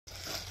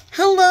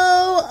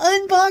Hello,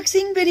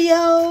 unboxing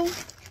video.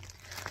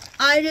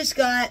 I just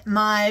got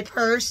my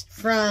purse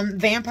from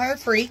Vampire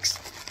Freaks.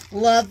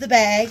 Love the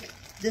bag.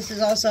 This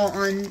is also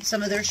on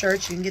some of their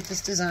shirts. You can get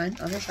this design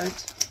on their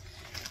shirts.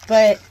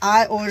 But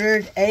I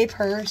ordered a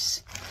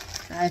purse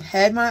I've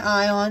had my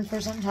eye on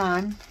for some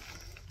time.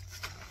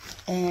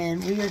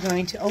 And we are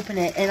going to open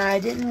it. And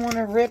I didn't want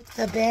to rip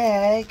the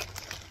bag.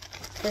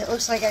 But it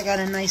looks like I got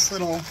a nice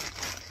little...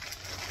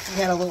 I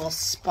got a little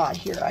spot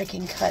here. I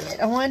can cut it.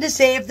 I wanted to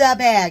save the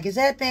bag. Is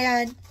that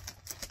bad?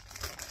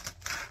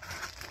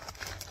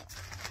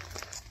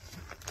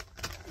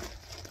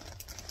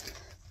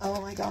 Oh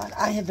my God.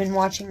 I have been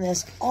watching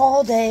this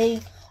all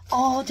day.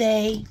 All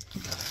day.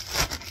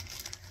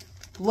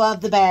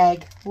 Love the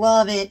bag.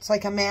 Love it. It's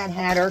like a Mad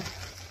Hatter.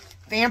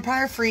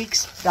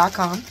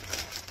 VampireFreaks.com.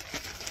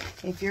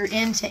 If you're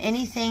into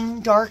anything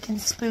dark and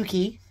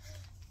spooky,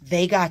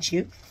 they got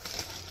you.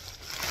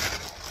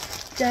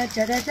 Da,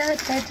 da, da, da,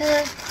 da,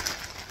 da.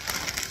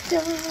 Da.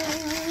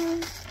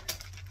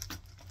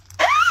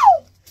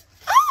 Ow!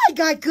 Oh, I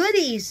got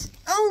goodies.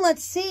 Oh,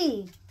 let's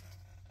see.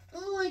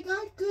 Oh, I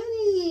got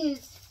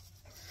goodies.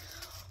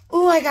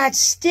 Oh, I got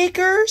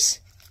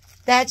stickers.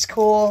 That's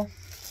cool.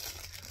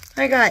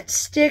 I got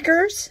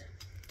stickers.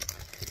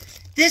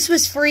 This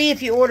was free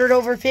if you ordered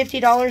over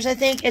 $50, I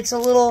think. It's a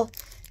little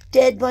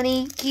Dead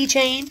Bunny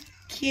keychain.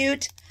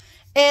 Cute.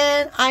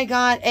 And I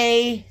got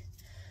a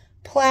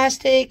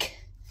plastic...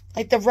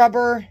 like the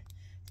rubber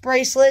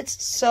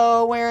bracelets.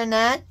 So wearing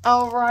that.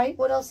 All right.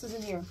 What else is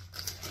in here?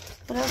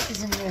 What else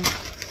is in here?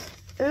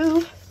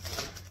 Ooh.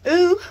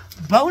 Ooh.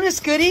 Bonus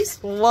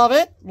goodies. Love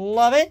it.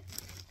 Love it.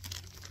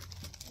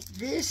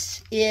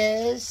 This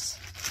is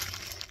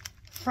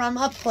from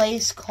a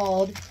place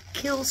called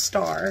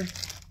Killstar.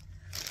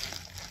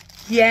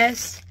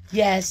 Yes.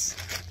 Yes.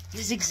 This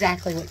is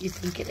exactly what you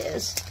think it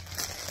is.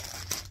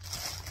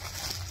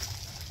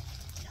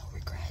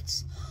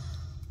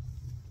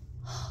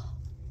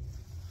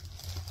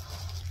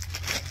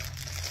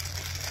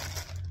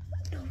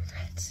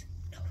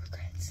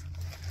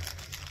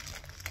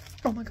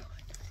 Oh my God.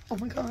 Oh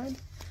my God.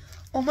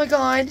 Oh my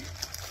God.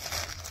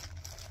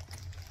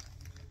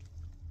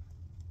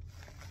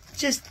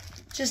 Just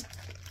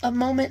a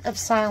moment of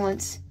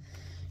silence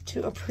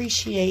to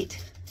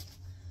appreciate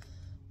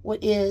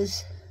what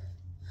is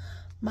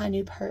my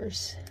new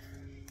purse.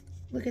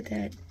 Look at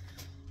that.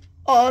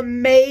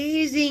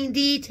 Amazing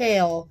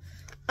detail.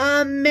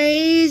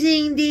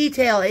 Amazing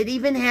detail. It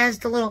even has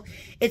the little,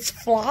 it's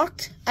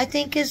flocked, I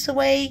think is the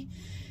way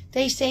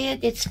they say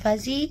it. It's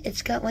fuzzy.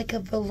 It's got like a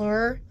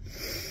velour.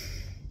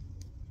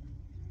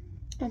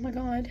 Oh my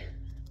God.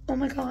 Oh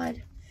my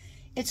God.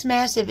 It's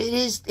massive. It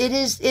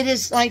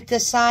is like the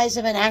size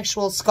of an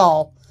actual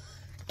skull.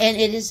 And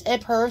it is a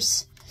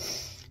purse.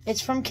 It's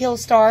from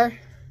Killstar.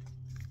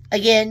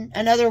 Again,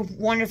 another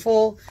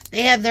wonderful,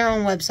 they have their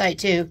own website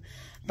too.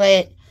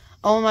 But,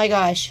 oh my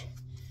gosh.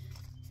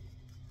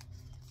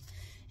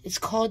 It's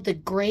called the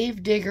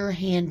Gravedigger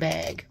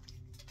Handbag.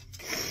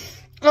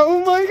 Oh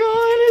my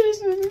God.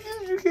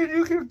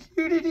 Look how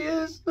cute it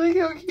is. Look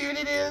how cute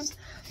it is.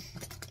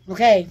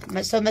 Okay,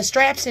 so my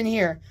strap's in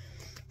here.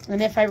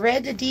 And if I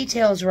read the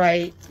details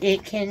right,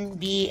 it can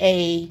be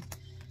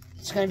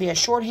it's going to be a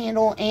short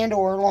handle and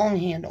or long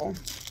handle.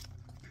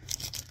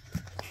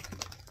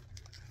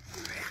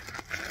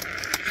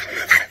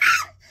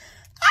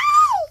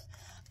 Oh!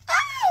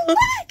 Oh,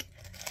 look!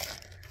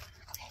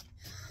 Okay.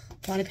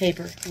 A lot of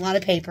paper, a lot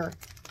of paper.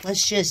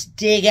 Let's just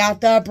dig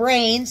out the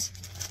brains.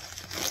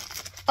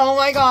 Oh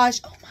my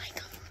gosh. Oh my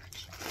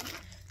gosh.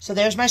 So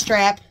there's my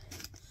strap.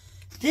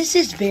 This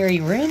is very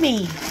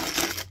roomy.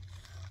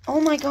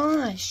 Oh my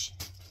gosh.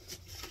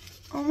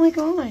 Oh my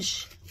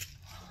gosh.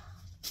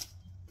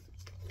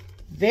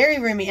 Very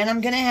roomy. And I'm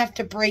going to have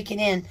to break it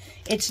in.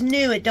 It's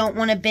new. It don't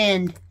want to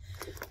bend.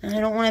 And I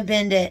don't want to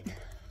bend it. I'm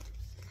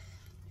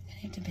going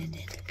to have to bend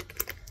it.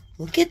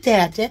 Look at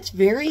that. That's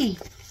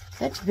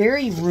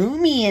very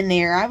roomy in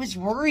there. I was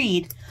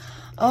worried.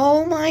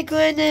 Oh my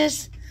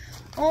goodness.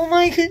 Oh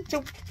my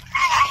goodness.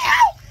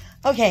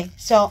 Okay.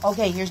 So,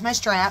 okay. Here's my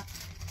strap.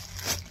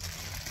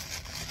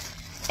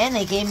 And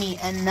they gave me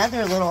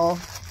another little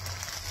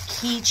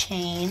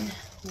keychain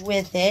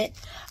with it.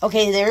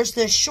 Okay, there's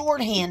the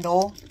short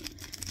handle.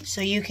 So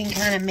you can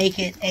kind of make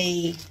it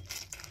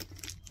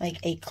like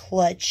a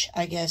clutch,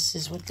 I guess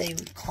is what they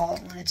would call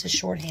it when it's a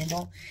short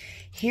handle.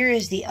 Here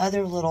is the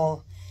other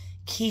little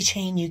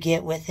keychain you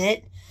get with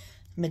it.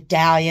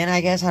 Medallion, I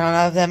guess. I don't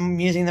know if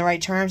I'm using the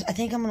right terms. I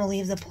think I'm going to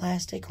leave the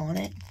plastic on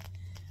it.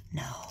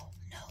 No,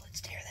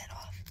 let's tear that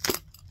off.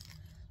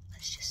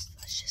 Let's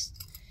just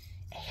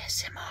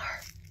ASMR.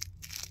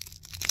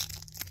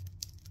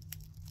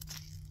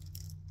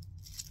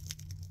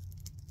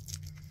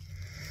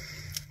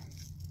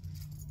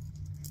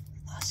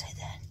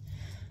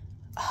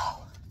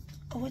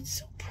 Oh, it's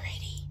so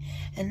pretty.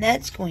 And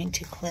that's going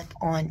to clip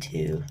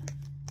onto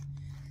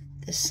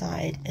the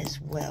side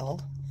as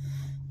well.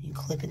 You can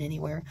clip it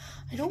anywhere.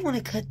 I don't want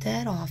to cut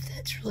that off.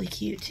 That's really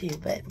cute too,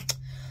 but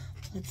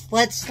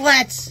let's. We're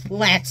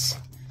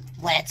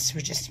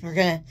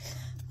gonna,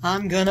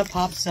 I'm gonna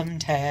pop some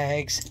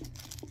tags.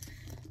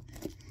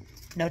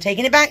 No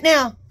taking it back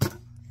now.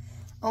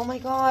 Oh my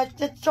god,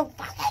 that's so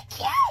fucking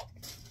cute.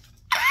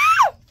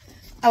 Ow!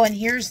 Oh, and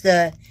here's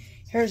the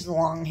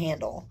long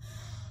handle.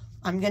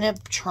 I'm gonna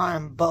try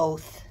them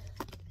both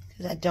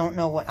because I don't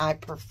know what I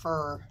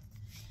prefer.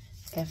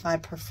 If I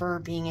prefer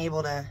being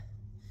able to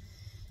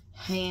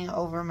hang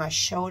over my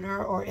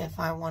shoulder or if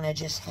I want to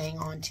just hang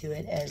on to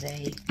it as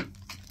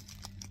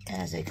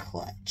a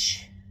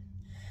clutch.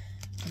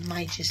 I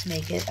might just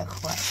make it a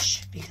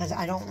clutch because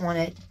I don't want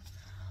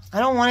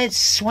it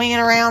swinging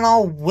around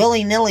all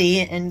willy-nilly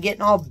and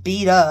getting all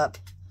beat up.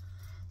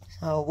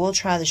 So we'll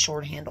try the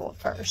short handle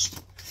at first.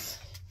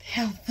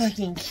 How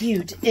fucking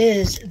cute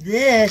is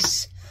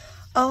this?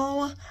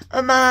 Oh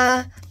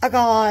my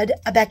god,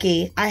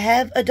 Becky, I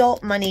have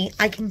adult money.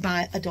 I can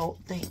buy adult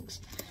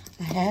things.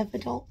 I have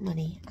adult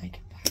money. I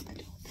can buy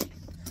adult things.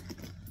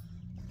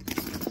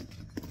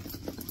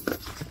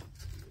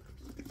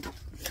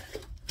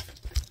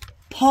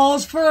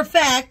 Pause for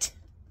effect.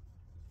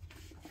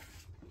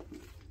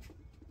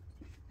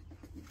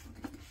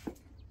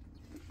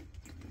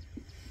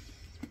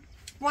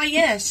 Why,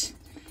 yes.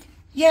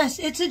 Yes,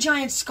 it's a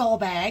giant skull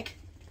bag.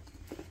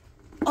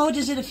 Oh,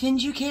 does it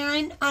offend you,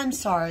 Karen? I'm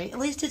sorry. At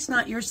least it's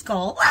not your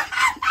skull.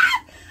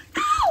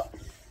 Ow!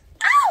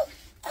 Ow!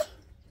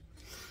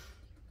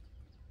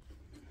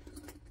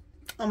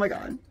 Oh my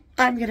god.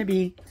 I'm gonna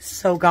be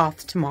so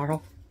goth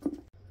tomorrow.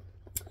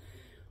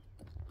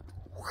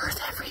 Worth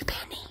every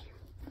penny.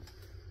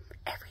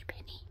 Every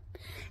penny.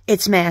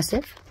 It's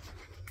massive.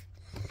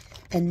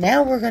 And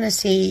now we're gonna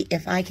see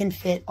if I can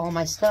fit all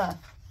my stuff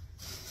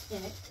in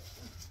it.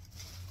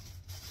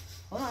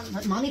 Hold on,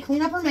 let Mommy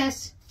clean up her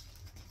mess.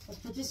 Let's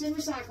put this in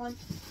recycling.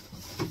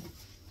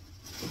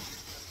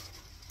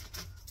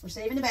 We're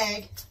saving the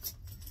bag.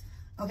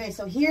 Okay,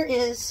 so here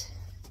is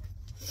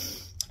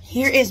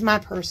my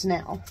purse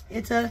now.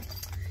 It's a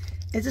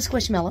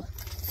Squishmallow.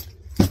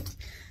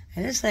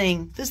 And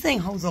this thing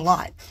holds a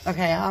lot.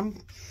 Okay, I'm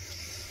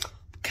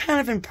kind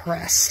of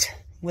impressed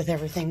with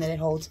everything that it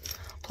holds.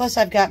 Plus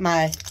I've got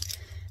my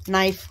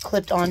knife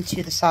clipped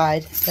onto the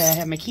side. So I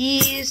have my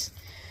keys.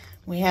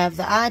 We have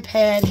the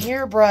iPad,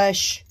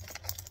 hairbrush,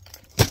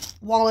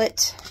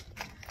 wallet.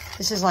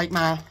 This is like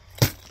my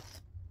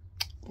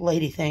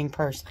lady thing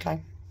purse, okay?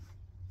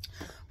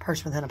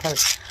 Purse within a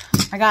purse.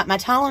 I got my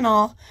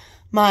Tylenol,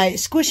 my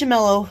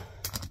Squishmallow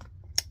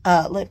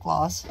lip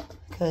gloss,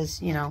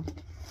 because, you know,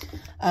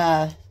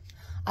 I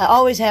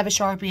always have a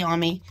Sharpie on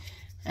me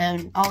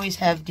and always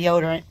have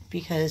deodorant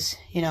because,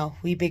 you know,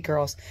 we big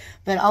girls.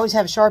 But I always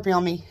have a Sharpie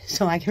on me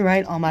so I can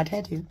write on my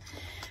tattoo.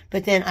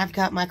 But then I've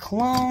got my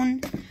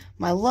cologne,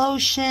 my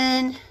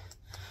lotion.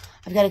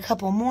 I've got a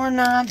couple more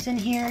knobs in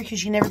here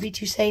because you can never be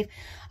too safe.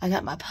 I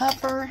got my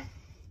pupper.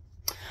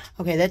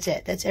 Okay, that's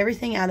it. That's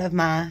everything out of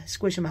my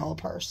Squishmallow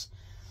purse.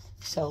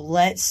 So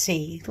let's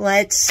see.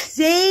 Let's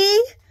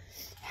see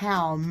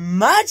how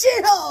much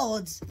it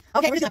holds.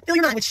 Okay, we're just gonna fill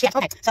your mind with shit.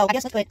 Okay, so I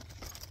guess let's put.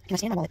 Can I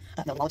stand my wallet?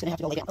 No, the wallet's gonna have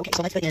to go lay down. Okay,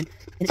 so let's put it in.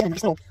 And it's in a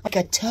nice little, like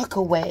a tuck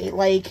away.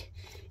 Like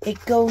it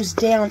goes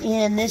down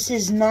in. This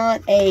is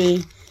not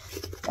a.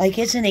 Like,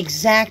 it's an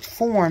exact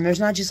form. There's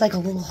not just, like, a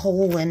little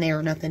hole in there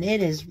or nothing.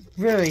 It is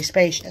really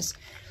spacious.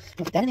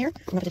 We'll put that in there.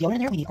 We're going to put the deodorant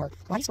in there. We need our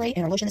body spray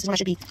and our lotion. This is one I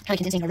should be kind of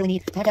condensing. I really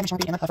need. I have to have my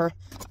Sharpie and my puffer.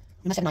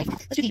 We must have a knife.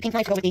 Let's do the pink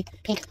knife to go with the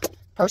pink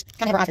purse.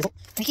 Kind of have our eye fizzle.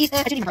 And the keys.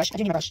 I do need my brush. I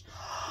do need my brush.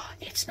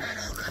 It's not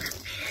all going to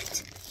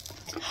fit.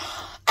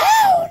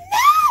 Oh,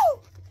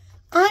 no!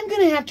 I'm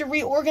going to have to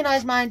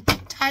reorganize my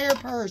entire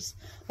purse.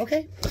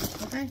 Okay?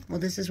 Okay. Well,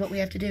 this is what we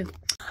have to do.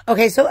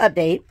 Okay, so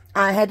update.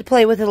 I had to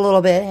play with it a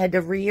little bit. Had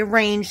to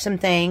rearrange some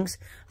things.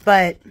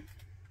 But,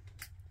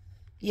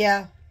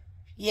 yeah.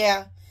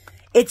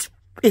 It's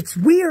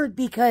weird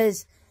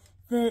because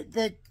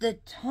the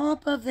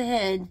top of the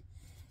head,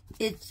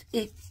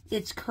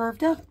 it's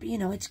curved up. You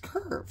know, it's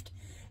curved.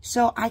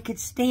 So I could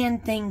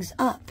stand things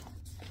up.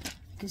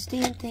 And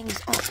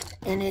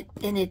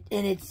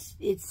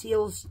it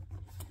seals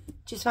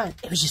just fine.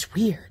 It was just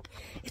weird.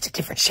 It's a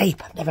different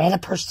shape. I've never had a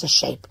purse this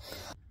shape.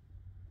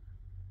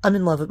 I'm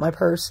in love with my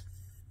purse.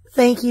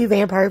 Thank you,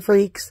 Vampire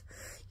Freaks.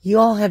 You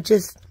all have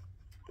just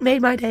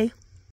made my day.